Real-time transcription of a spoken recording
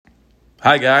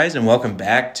Hi, guys, and welcome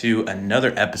back to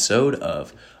another episode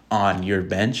of On Your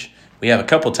Bench. We have a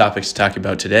couple topics to talk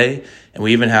about today, and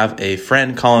we even have a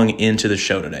friend calling into the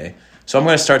show today. So I'm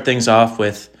going to start things off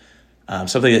with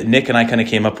something that Nick and I kind of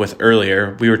came up with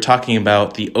earlier. We were talking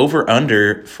about the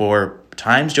over-under for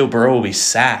times Joe Burrow will be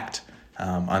sacked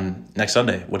on next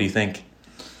Sunday. What do you think?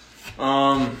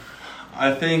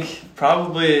 I think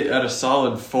probably at a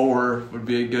solid 4 would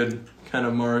be a good kind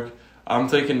of mark. I'm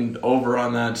thinking over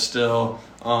on that still.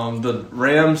 The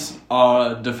Rams'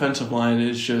 defensive line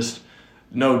is just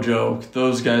no joke.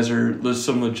 Those guys are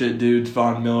some legit dudes.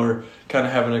 Von Miller kind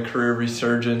of having a career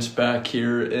resurgence back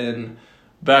in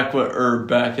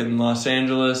Los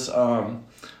Angeles to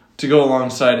go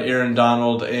alongside Aaron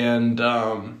Donald, and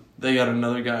they got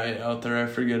another guy out there. I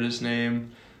forget his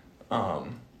name.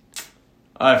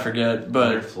 I forget, but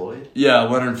Leonard Floyd. Yeah,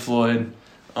 Leonard Floyd.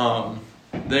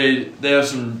 They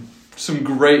have some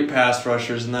great pass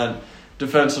rushers, and that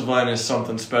defensive line is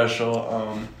something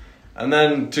special. And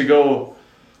then to go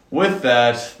with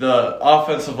that, the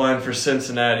offensive line for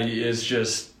Cincinnati is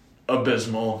just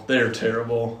abysmal. They are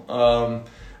terrible.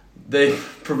 They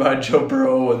provide Joe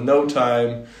Burrow with no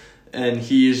time, and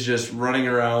he is just running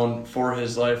around for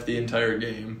his life the entire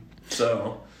game.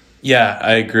 So, Yeah,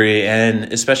 I agree,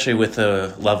 and especially with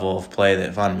the level of play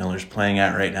that Von Miller's playing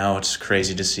at right now, it's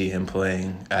crazy to see him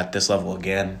playing at this level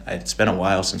again. It's been a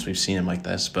while since we've seen him like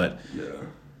this, but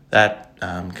that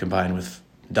combined with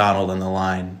Donald and the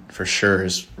line for sure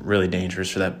is really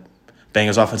dangerous for that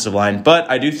Bengals offensive line.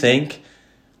 But I do think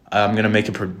I'm going to make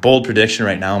a bold prediction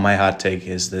right now. My hot take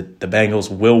is that the Bengals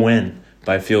will win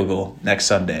by field goal next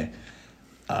Sunday.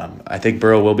 I think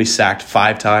Burrow will be sacked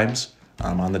 5 times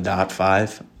on the dot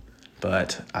 5.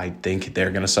 But I think they're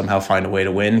going to somehow find a way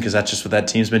to win because that's just what that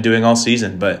team's been doing all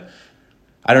season. But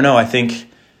I don't know. I think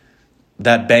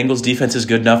that Bengals defense is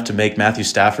good enough to make Matthew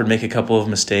Stafford make a couple of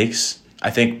mistakes. I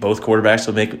think both quarterbacks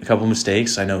will make a couple of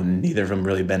mistakes. I know neither of them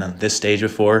really been on this stage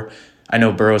before. I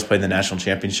know Burrow's played the national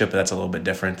championship, but that's a little bit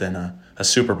different than a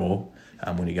Super Bowl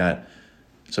when you got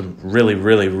some really,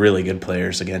 really, really good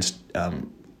players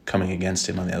coming against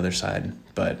him on the other side.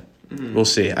 But we'll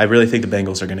see. I really think the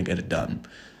Bengals are going to get it done.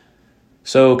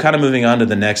 So kind of moving on to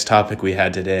the next topic we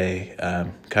had today,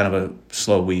 kind of a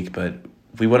slow week, but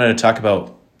we wanted to talk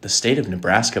about the state of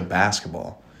Nebraska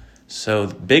basketball. So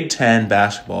Big Ten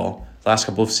basketball, last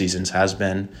couple of seasons, has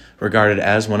been regarded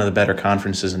as one of the better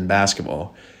conferences in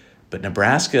basketball. But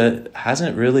Nebraska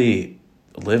hasn't really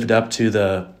lived up to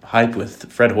the hype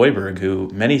with Fred Hoiberg,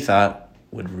 who many thought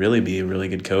would really be a really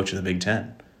good coach in the Big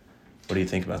Ten. What do you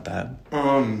think about that?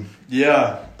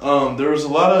 There was a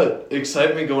lot of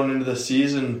excitement going into the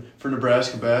season for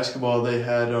Nebraska basketball. They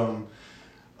had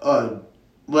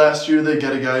last year they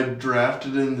got a guy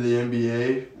drafted into the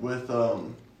NBA with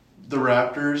the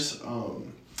Raptors.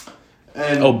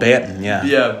 Banton, yeah.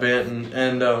 Yeah, Banton.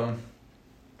 And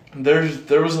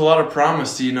there was a lot of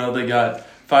promise. They got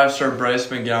 5-star Bryce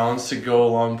McGowan to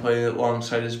go play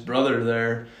alongside his brother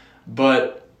there,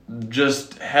 but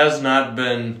just has not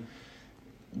been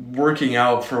working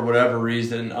out for whatever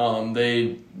reason.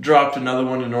 They dropped another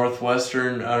one to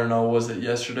Northwestern. I don't know, was it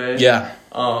yesterday? Yeah.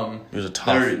 It was a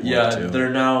tough one, too. They're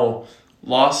now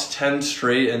lost 10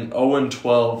 straight and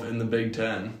 0-12 in the Big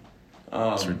Ten.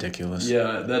 It's ridiculous.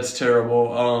 Yeah, that's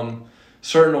terrible.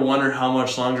 Starting to wonder how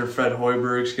much longer Fred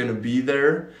Hoiberg's going to be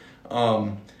there.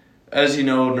 As you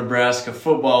know, Nebraska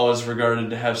football is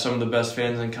regarded to have some of the best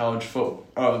fans in college football,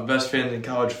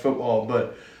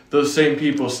 but those same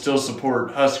people still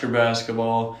support Husker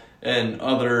basketball and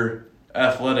other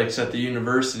athletics at the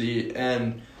university,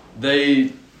 and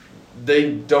they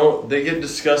get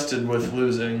disgusted with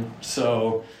losing.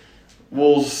 So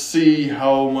we'll see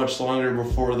how much longer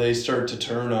before they start to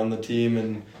turn on the team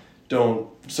and don't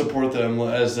support them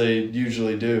as they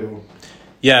usually do.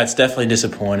 Yeah, it's definitely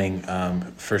disappointing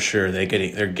for sure. They're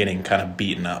getting kind of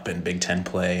beaten up in Big Ten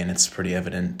play, and it's pretty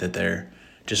evident that they're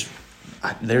just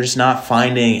not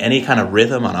finding any kind of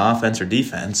rhythm on offense or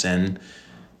defense, and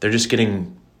they're just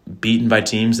getting beaten by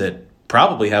teams that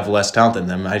probably have less talent than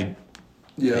them.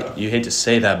 You hate to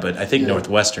say that, but I think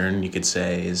Northwestern, you could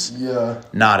say, is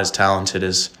not as talented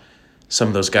as some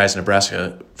of those guys in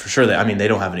Nebraska. For sure, they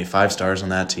don't have any 5-stars on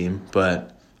that team,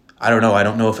 but I don't know. I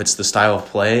don't know if it's the style of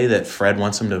play that Fred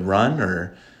wants them to run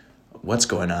or what's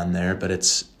going on there, but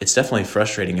it's definitely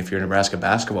frustrating if you're a Nebraska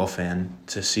basketball fan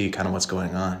to see kind of what's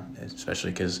going on,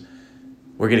 especially because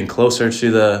we're getting closer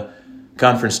to the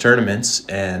conference tournaments,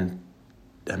 and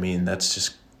that's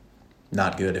just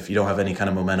not good. If you don't have any kind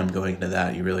of momentum going into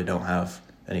that, you really don't have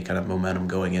any kind of momentum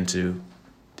going into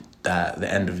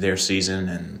the end of their season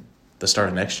and the start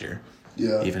of next year.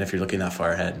 Yeah. even if you're looking that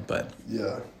far ahead. But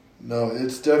Yeah. No,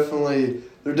 it's definitely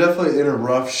they're definitely in a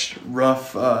rough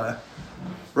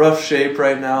shape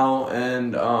right now,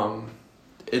 and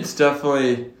it's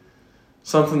definitely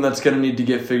something that's going to need to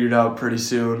get figured out pretty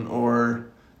soon, or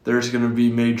there's going to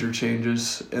be major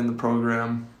changes in the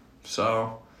program.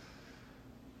 So,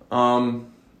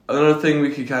 another thing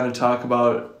we could kind of talk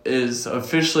about is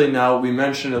officially now, we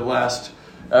mentioned it last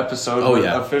episode,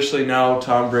 officially now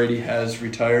Tom Brady has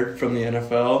retired from the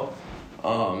NFL.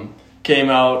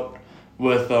 Came out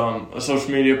with a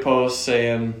social media post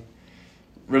saying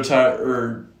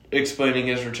explaining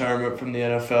his retirement from the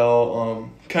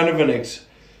NFL. Kind of an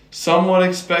somewhat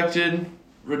expected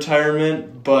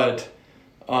retirement, but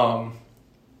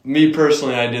me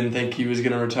personally, I didn't think he was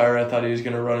going to retire. I thought he was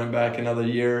going to run it back another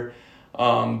year.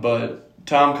 But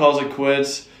Tom calls it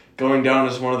quits, going down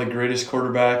as one of the greatest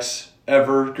quarterbacks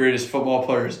ever, greatest football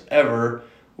players ever,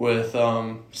 with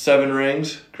 7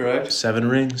 rings, correct? 7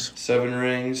 rings. 7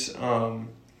 rings.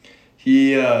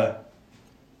 He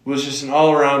was just an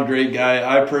all-around great guy.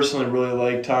 I personally really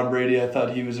liked Tom Brady. I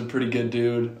thought he was a pretty good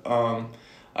dude.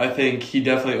 I think he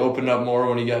definitely opened up more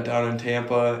when he got down in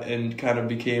Tampa and kind of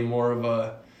became more of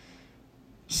a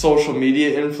social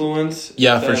media influence.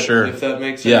 Yeah, for sure. If that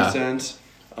makes any sense.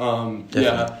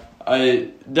 I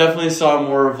definitely saw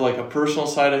more of like a personal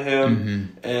side of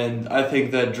him, and I think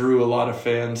that drew a lot of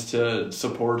fans to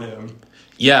support him.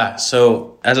 Yeah,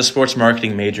 so as a sports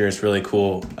marketing major, it's really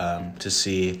cool to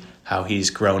see how he's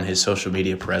grown his social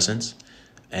media presence.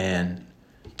 And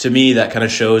to me, that kind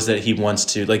of shows that he wants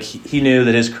to, like, he knew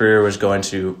that his career was going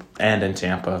to end in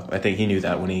Tampa. I think he knew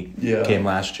that when he came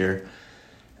last year,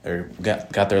 or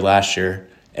got there last year.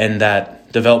 And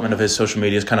that development of his social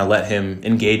media has kind of let him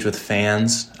engage with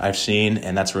fans, I've seen,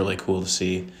 and that's really cool to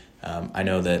see. I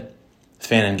know that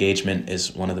fan engagement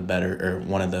is one of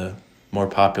the more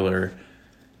popular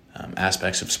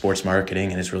aspects of sports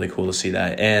marketing, and it's really cool to see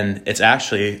that. And it's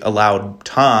actually allowed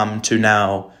Tom to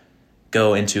now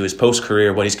go into his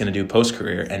post-career, what he's going to do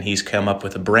post-career, and he's come up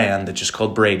with a brand that's just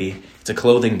called Brady. It's a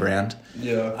clothing brand.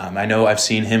 Yeah. I know I've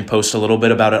seen him post a little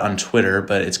bit about it on Twitter,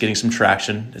 but it's getting some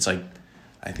traction. It's like,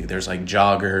 I think there's like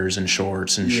joggers and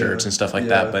shorts and shirts and stuff like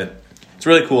that, but it's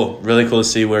really cool. Really cool to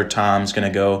see where Tom's going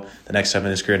to go the next step in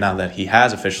his career now that he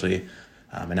has officially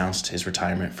announced his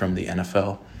retirement from the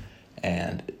NFL.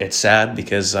 And it's sad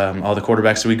because all the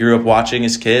quarterbacks that we grew up watching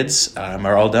as kids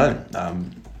are all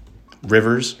done.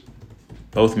 Rivers,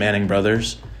 both Manning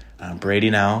brothers, Brady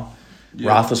now,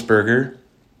 Roethlisberger,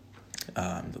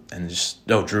 and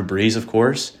Drew Brees, of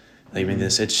course. I mean,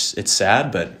 it's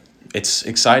sad, but it's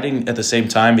exciting at the same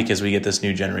time because we get this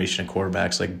new generation of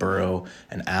quarterbacks like Burrow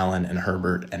and Allen and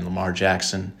Herbert and Lamar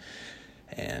Jackson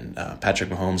and Patrick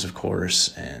Mahomes, of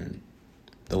course, and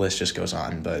the list just goes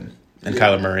on. And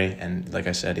Kyler Murray, and like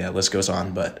I said, the list goes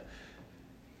on. But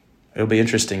it'll be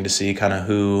interesting to see kind of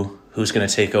who's going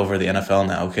to take over the NFL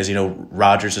now because,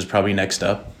 Rodgers is probably next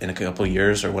up in a couple of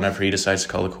years or whenever he decides to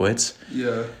call it quits.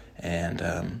 Yeah. And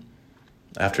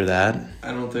after that,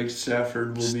 I don't think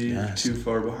Stafford will be too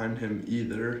far behind him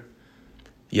either.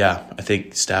 Yeah, I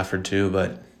think Stafford too,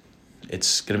 but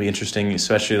it's going to be interesting,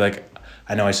 especially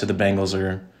I know I said the Bengals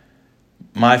are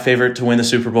my favorite to win the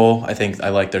Super Bowl. I think I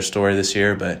like their story this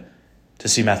year, but to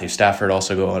see Matthew Stafford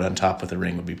also go out on top with a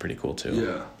ring would be pretty cool too.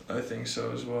 Yeah, I think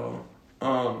so as well.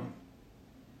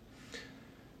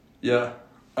 It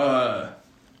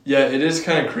is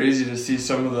kind of crazy to see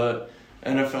some of the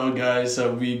NFL guys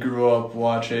that we grew up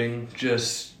watching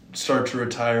just start to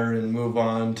retire and move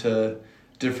on to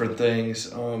different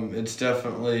things. It's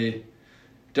definitely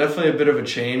a bit of a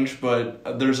change,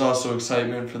 but there's also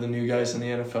excitement for the new guys in the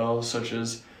NFL, such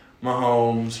as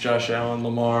Mahomes, Josh Allen,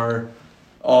 Lamar.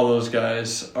 All those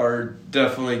guys are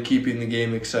definitely keeping the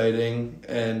game exciting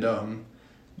and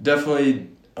definitely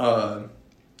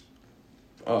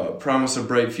promise a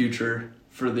bright future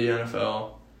for the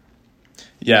NFL.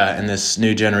 Yeah, and this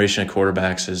new generation of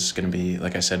quarterbacks is going to be,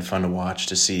 like I said, fun to watch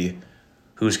to see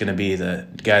who's going to be the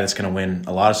guy that's going to win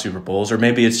a lot of Super Bowls, or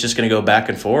maybe it's just going to go back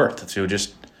and forth to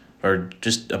just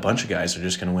a bunch of guys are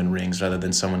just going to win rings rather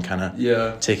than someone kind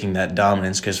of taking that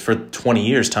dominance. Because for 20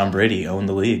 years, Tom Brady owned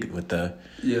the league with the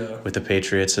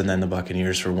Patriots and then the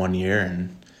Buccaneers for 1 year,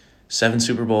 and 7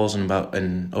 Super Bowls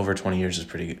in over 20 years is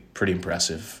pretty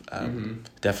impressive.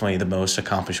 Definitely the most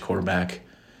accomplished quarterback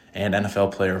and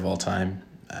NFL player of all time.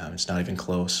 It's not even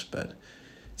close, but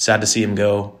sad to see him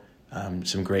go.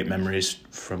 Some great memories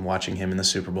from watching him in the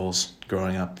Super Bowls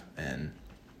growing up, and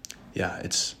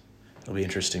it'll it'll be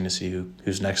interesting to see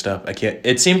who's next up.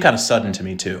 It seemed kind of sudden to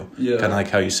me too. Yeah. Kind of like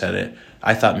how you said it.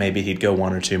 I thought maybe he'd go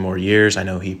 1 or 2 more years. I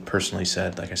know he personally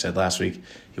said, like I said last week,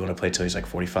 he wanted to play till he's like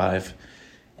 45.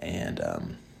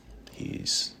 And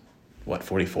he's,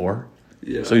 44?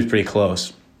 Yeah. So he's pretty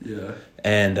close. Yeah.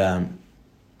 And, I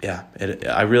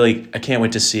can't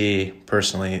wait to see,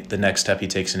 personally, the next step he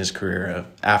takes in his career,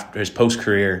 after his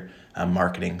post-career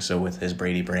marketing, so with his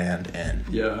Brady brand and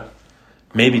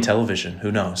maybe television. Who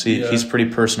knows? He's a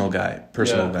pretty personal guy.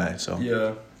 So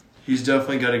yeah. He's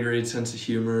definitely got a great sense of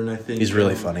humor, and I think he's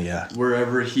really funny, yeah.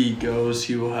 Wherever he goes,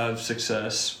 he will have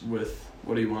success with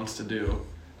what he wants to do.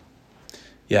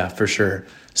 Yeah, for sure.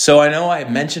 So I know I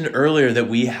mentioned earlier that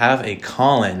we have a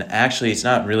call-in. Actually, it's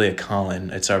not really a call-in.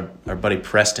 It's our buddy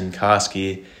Preston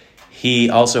Koski. He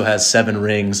also has 7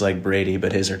 rings like Brady,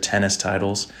 but his are tennis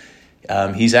titles.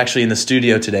 He's actually in the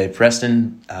studio today.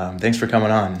 Preston, thanks for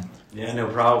coming on. Yeah, no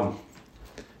problem.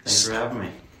 Thanks for having me.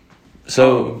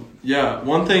 So...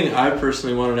 one thing I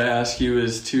personally wanted to ask you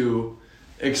is to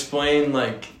explain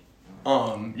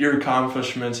your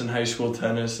accomplishments in high school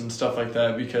tennis and stuff like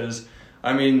that, because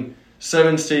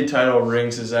 7 state title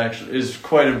rings is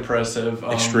quite impressive.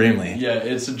 Extremely. Yeah,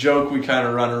 it's a joke we kind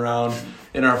of run around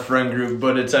in our friend group,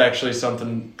 but it's actually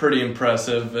something pretty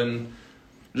impressive, and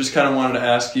just kind of wanted to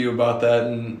ask you about that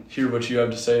and hear what you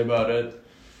have to say about it.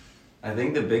 I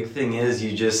think the big thing is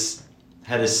you just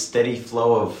had a steady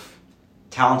flow of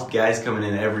talented guys coming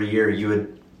in every year. You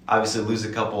would obviously lose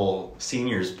a couple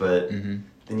seniors, but then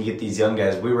you get these young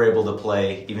guys. We were able to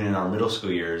play even in our middle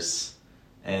school years,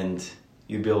 and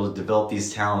you'd be able to develop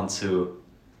these talents who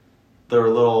they're a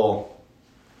little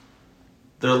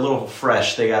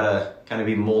fresh. They gotta kind of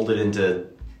be molded into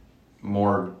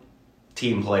more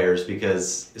team players,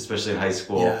 because especially in high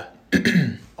school,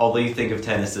 although you think of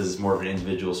tennis as more of an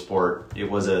individual sport,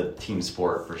 it was a team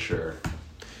sport for sure.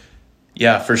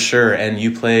 Yeah, for sure. And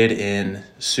you played in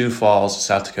Sioux Falls,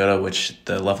 South Dakota, which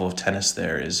the level of tennis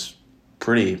there is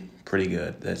pretty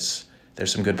good. There's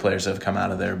some good players that have come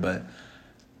out of there. But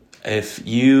if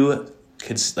you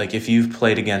could, if you've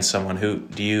played against someone, who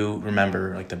do you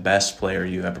remember, the best player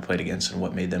you ever played against, and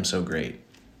what made them so great?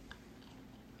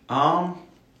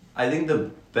 I think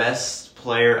the best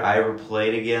player I ever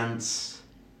played against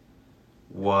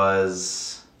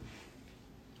was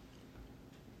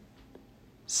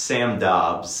Sam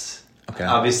Dobbs. Okay.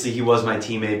 Obviously, he was my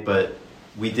teammate, but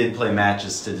we did play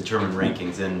matches to determine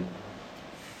rankings, and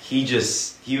he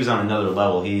was on another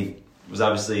level. He was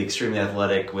obviously extremely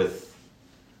athletic with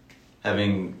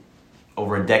having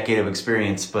over a decade of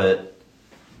experience, but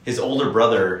his older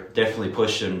brother definitely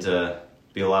pushed him to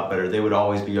be a lot better. They would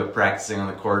always be up practicing on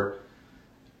the court.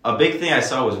 A big thing I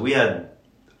saw was we had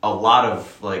a lot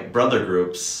of brother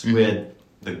groups. We had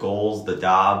the Goals, the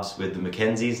Dobbs, with the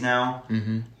Mackenzies now.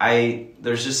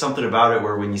 There's just something about it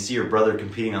where when you see your brother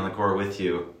competing on the court with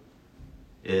you,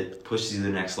 it pushes you to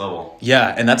the next level.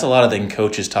 Yeah, and that's a lot of things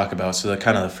coaches talk about. So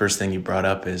the first thing you brought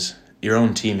up is your own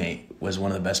teammate was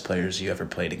one of the best players you ever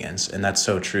played against. And that's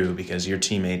so true, because your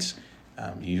teammates,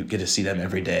 you get to see them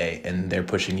every day, and they're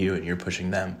pushing you and you're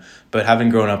pushing them. But having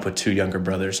grown up with 2 younger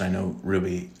brothers, I know,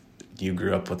 Ruby, you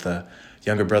grew up with a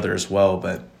younger brother as well,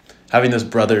 but having those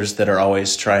brothers that are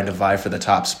always trying to vie for the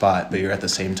top spot, but you're at the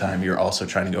same time, you're also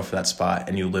trying to go for that spot,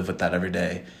 and you live with that every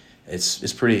day.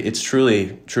 It's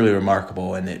truly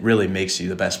remarkable, and it really makes you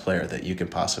the best player that you can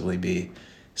possibly be.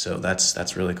 So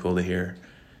that's really cool to hear.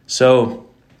 So,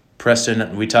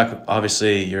 Preston, we talk,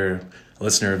 obviously you're a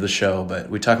listener of the show, but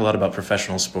we talk a lot about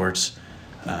professional sports.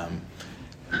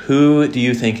 Who do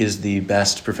you think is the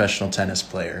best professional tennis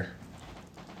player?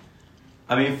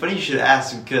 Funny you should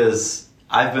ask, because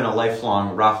I've been a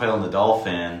lifelong Rafael Nadal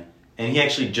fan, and he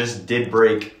actually just did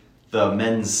break the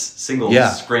men's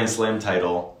singles Grand Slam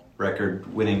title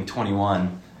record, winning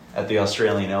 21 at the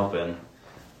Australian Open.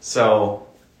 So,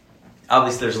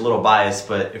 obviously there's a little bias,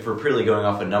 but if we're purely going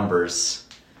off of numbers,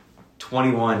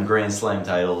 21 Grand Slam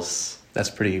titles. That's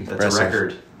pretty impressive. That's a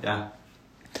record, yeah.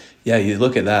 Yeah, you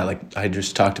look at that, I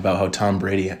just talked about how Tom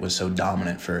Brady was so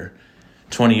dominant for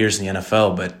 20 years in the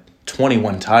NFL, but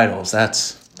 21 titles,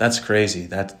 that's crazy.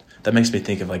 That makes me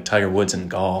think of Tiger Woods in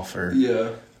golf, or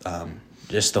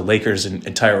just the Lakers'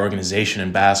 entire organization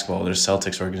in basketball, their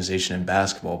Celtics organization in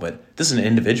basketball. But this is an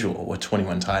individual with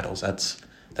 21 titles.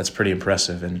 That's pretty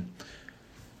impressive. And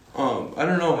I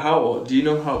don't know how old. Do you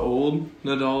know how old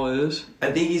Nadal is?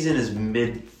 I think he's in his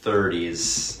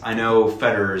mid-30s. I know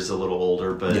Federer's a little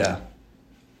older, but I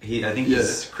think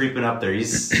he's creeping up there.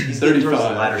 He's getting towards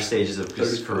the latter stages of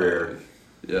his career.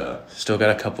 Yeah. Still got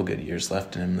a couple good years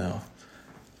left in him, though.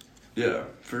 Yeah,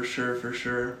 for sure.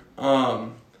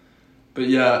 But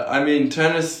yeah, I mean,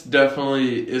 tennis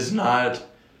definitely is not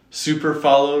super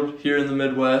followed here in the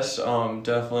Midwest.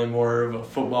 Definitely more of a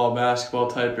football, basketball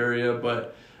type area,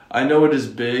 but I know it is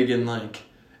big and like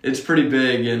it's pretty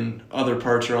big in other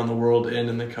parts around the world and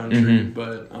in the country.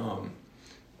 But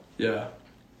yeah.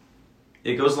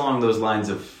 It goes along those lines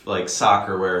of like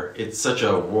soccer, where it's such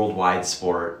a worldwide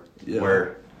sport. Yeah.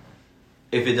 Where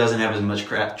if it doesn't have as much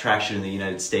traction in the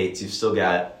United States, you've still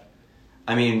got.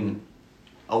 I mean,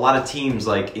 a lot of teams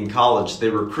like in college, they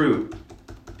recruit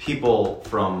people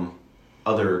from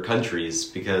other countries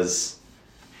because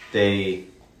they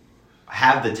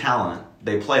have the talent.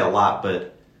 They play a lot,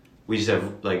 but we just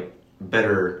have like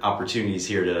better opportunities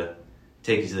here to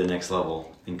take you to the next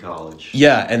level in college.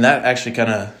 Yeah, and that actually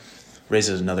kind of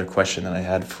raises another question that I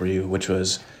had for you, which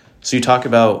was, so you talk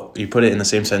about, you put it in the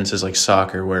same sentence as like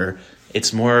soccer, where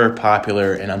it's more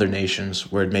popular in other nations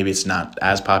where maybe it's not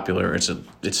as popular, it's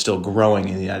still growing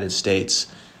in the United States.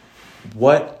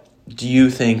 What do you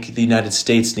think the United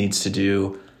States needs to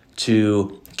do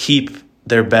to keep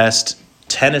their best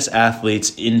tennis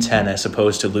athletes in tennis,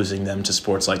 opposed to losing them to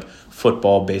sports like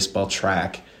football, baseball,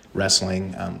 track,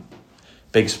 wrestling,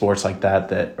 big sports like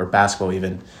that, or basketball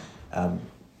even,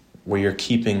 where you're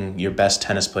keeping your best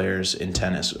tennis players in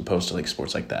tennis opposed to like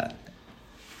sports like that?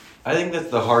 I think that's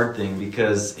the hard thing,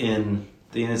 because in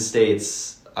the United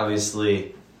States,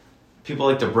 obviously, people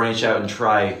like to branch out and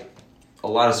try a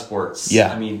lot of sports.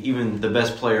 Yeah. I mean, even the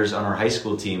best players on our high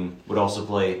school team would also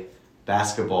play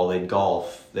basketball, they'd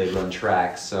golf, they'd run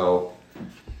track. So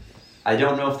I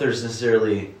don't know if there's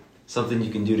necessarily something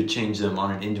you can do to change them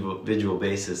on an individual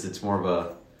basis. It's more of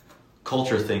a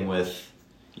culture thing with,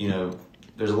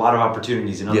 there's a lot of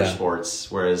opportunities in other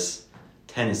sports, whereas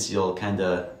tennis, you'll kind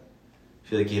of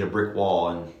feel like you hit a brick wall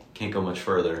and can't go much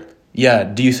further. Yeah.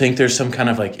 Do you think there's some kind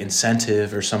of like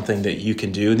incentive or something that you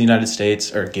can do in the United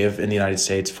States or give in the United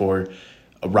States for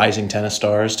rising tennis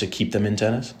stars to keep them in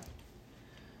tennis?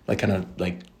 Like kind of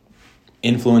like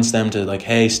influence them to like,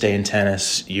 hey, stay in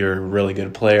tennis. You're a really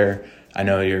good player. I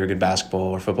know you're a good basketball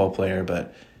or football player,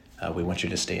 but we want you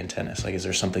to stay in tennis. Like, is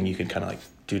there something you can kind of like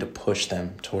do to push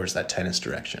them towards that tennis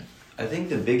direction? I think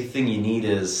the big thing you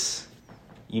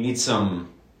need some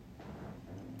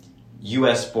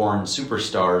U.S.-born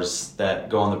superstars that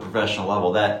go on the professional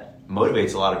level. That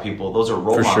motivates a lot of people. Those are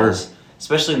role models,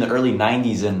 especially in the early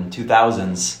 90s and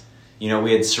 2000s.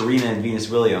 We had Serena and Venus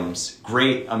Williams,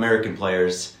 great American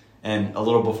players, and a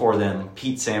little before them,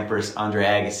 Pete Sampras, Andre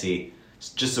Agassi,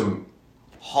 just some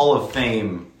Hall of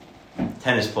Fame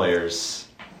tennis players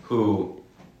who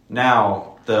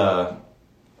now the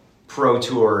pro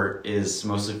tour is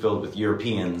mostly filled with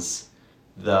Europeans.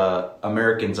 The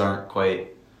Americans aren't quite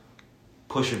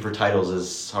pushing for titles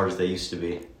as hard as they used to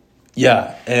be.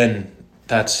 Yeah, and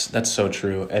that's so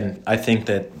true. And I think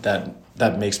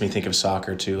that makes me think of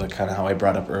soccer too, like kind of how I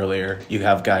brought up earlier. You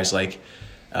have guys like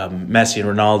Messi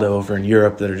and Ronaldo over in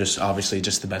Europe that are just obviously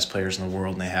just the best players in the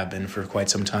world, and they have been for quite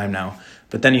some time now.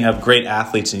 But then you have great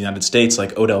athletes in the United States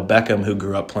like Odell Beckham, who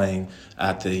grew up playing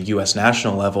at the U.S.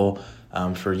 national level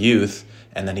for youth,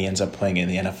 and then he ends up playing in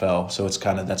the NFL. So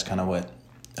that's kind of what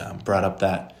brought up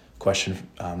that question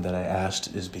that I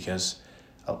asked, is because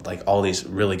like all these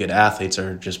really good athletes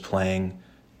are just playing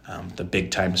the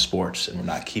big time sports, and we're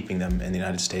not keeping them in the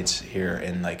United States here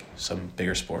in like some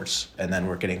bigger sports. And then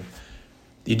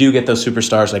you do get those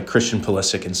superstars like Christian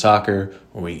Pulisic in soccer,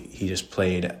 where he just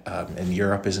played in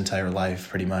Europe his entire life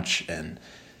pretty much, and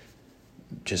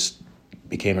just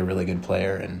became a really good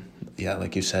player. And yeah,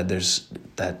 like you said, there's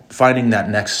that finding that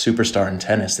next superstar in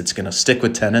tennis that's going to stick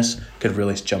with tennis could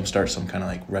really jumpstart some kind of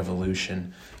like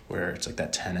revolution where it's like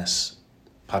that tennis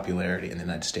popularity in the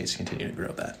United States continue to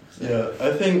grow that. Yeah,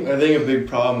 I think a big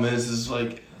problem is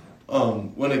like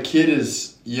when a kid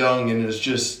is young and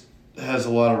has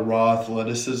a lot of raw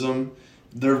athleticism,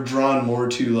 they're drawn more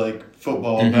to like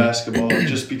football and basketball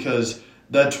just because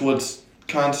that's what's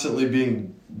constantly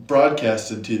being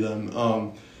broadcasted to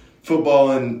them.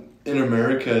 Football in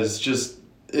America is just,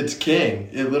 it's king.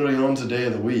 It literally owns a day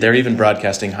of the week. They're even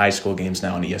broadcasting high school games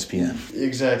now on ESPN.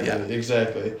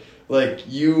 Exactly. Like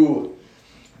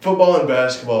football and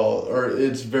basketball,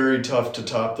 it's very tough to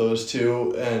top those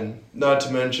two, and not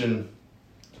to mention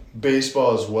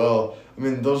baseball as well. I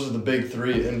mean, those are the big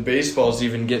three, and baseball's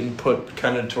even getting put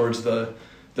kind of towards the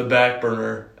back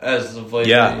burner as of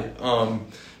lately. Yeah.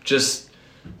 Just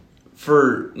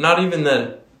for not even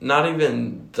the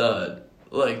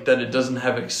like that it doesn't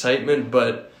have excitement,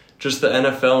 but just the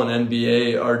NFL and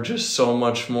NBA are just so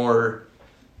much more.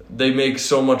 They make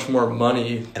so much more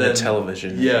money than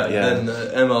television. Yeah, than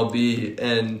the MLB,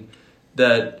 and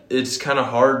that it's kind of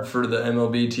hard for the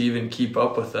MLB to even keep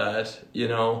up with that,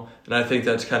 and I think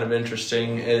that's kind of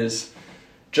interesting is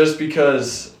just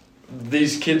because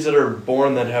these kids that are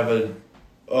born that have a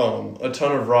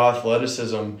ton of raw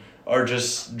athleticism are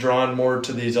just drawn more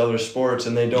to these other sports,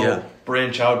 and they don't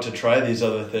branch out to try these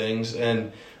other things.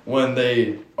 And when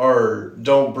they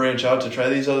don't branch out to try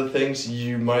these other things,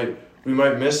 we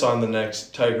might miss on the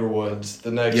next Tiger Woods,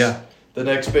 the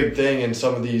next big thing in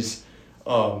some of these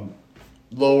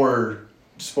lower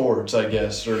sports, I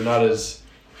guess, or not as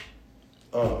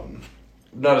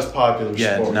popular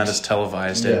sports. Not as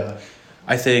televised. Yeah. And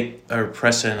I think, or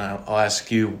Preston, I'll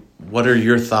ask you, what are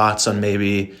your thoughts on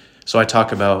maybe, so I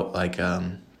talk about like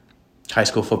high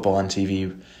school football on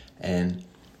TV and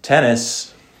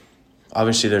tennis,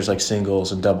 obviously there's like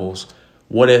singles and doubles.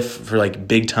 What if for like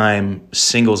big time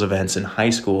singles events in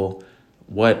high school,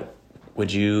 what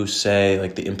would you say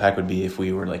like the impact would be if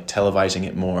we were like televising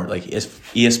it more, like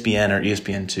ESPN or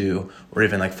ESPN2 or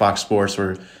even like Fox Sports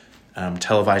were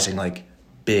televising like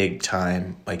big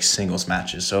time like singles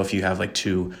matches? So if you have like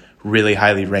two really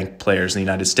highly ranked players in the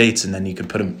United States and then you could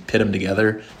pit them together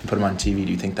and put them on TV,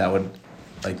 do you think that would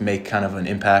like make kind of an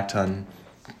impact on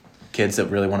kids that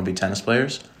really want to be tennis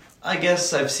players? I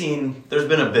guess I've seen there's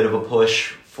been a bit of a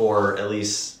push for at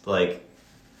least like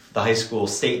the high school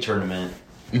state tournament.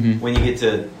 Mm-hmm. When you get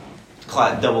to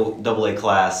double A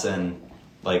class and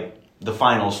like the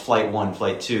finals, flight 1,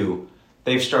 flight 2,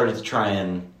 they've started to try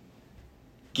and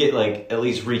get like at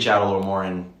least reach out a little more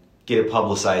and get it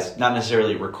publicized. Not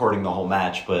necessarily recording the whole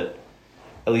match, but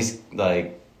at least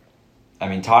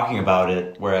talking about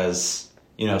it. Whereas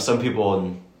some people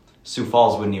in Sioux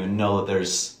Falls wouldn't even know that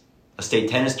there's a state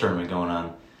tennis tournament going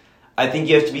on. I think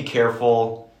you have to be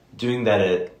careful doing that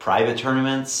at private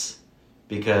tournaments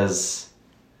because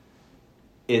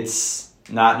it's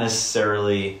not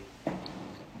necessarily...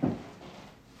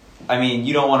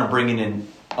 you don't want to bring in an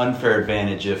unfair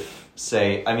advantage if,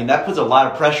 say... that puts a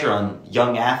lot of pressure on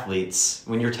young athletes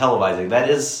when you're televising. That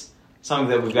is something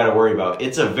that we've got to worry about.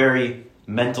 It's a very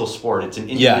mental sport. It's an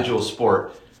individual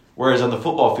sport. Whereas on the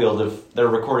football field, if they're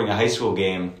recording a high school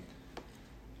game,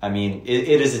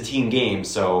 it is a team game,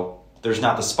 so there's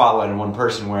not the spotlight on one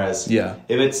person. Whereas if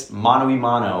it's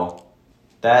mano-a-mano,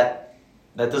 that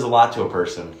does a lot to a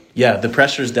person. Yeah, the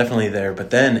pressure is definitely there,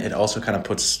 but then it also kind of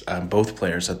puts both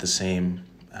players at the same...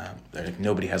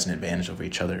 nobody has an advantage over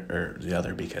each other or the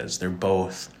other because they're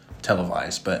both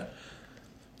televised. But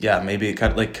yeah, maybe it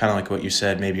kind of like what you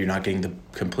said. Maybe you're not getting the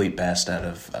complete best out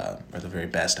of or the very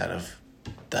best out of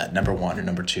that number 1 or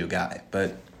number 2 guy.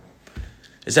 But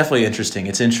it's definitely interesting.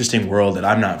 It's an interesting world that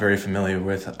I'm not very familiar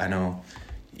with. I know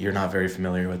you're not very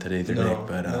familiar with it either, Nick.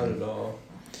 But not at all.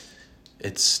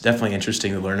 It's definitely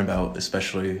interesting to learn about,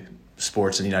 especially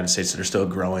sports in the United States that are still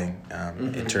growing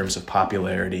in terms of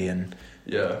popularity and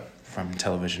from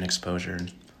television exposure.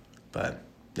 But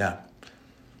yeah,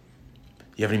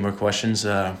 you have any more questions?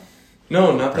 No,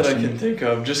 not that I can think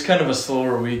of. Just kind of a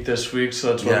slower week this week,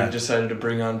 so that's why we decided to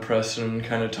bring on Preston and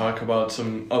kind of talk about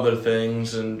some other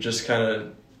things and just kind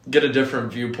of get a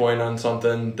different viewpoint on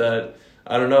something that,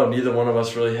 I don't know, neither one of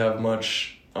us really have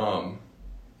much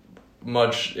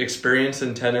experience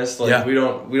in tennis. We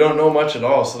don't know much at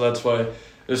all, so that's why it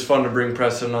was fun to bring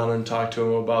Preston on and talk to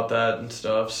him about that and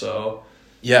stuff. So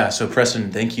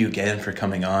Preston, thank you again for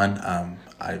coming on.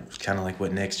 I kind of like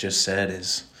what Nick's just said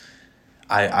is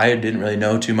I didn't really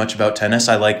know too much about tennis.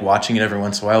 I like watching it every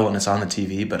once in a while when it's on the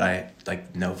TV, but I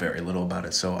know very little about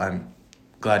it. So I'm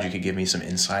glad you could give me some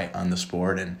insight on the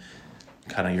sport and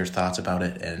kind of your thoughts about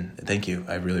it. And thank you.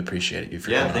 I really appreciate it.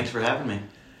 Thanks for having me.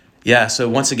 Yeah, so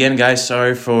once again, guys,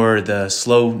 sorry for the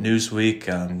slow news week.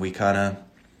 We kind of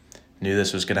knew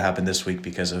this was going to happen this week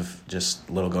because of just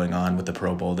a little going on with the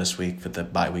Pro Bowl this week, with the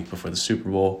bye week before the Super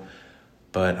Bowl.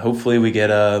 But hopefully we get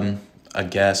a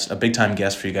big-time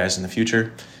guest for you guys in the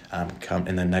future, come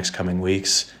in the next coming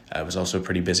weeks. It was also a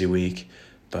pretty busy week.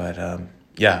 But,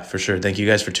 for sure. Thank you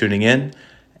guys for tuning in,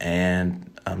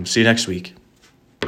 and see you next week.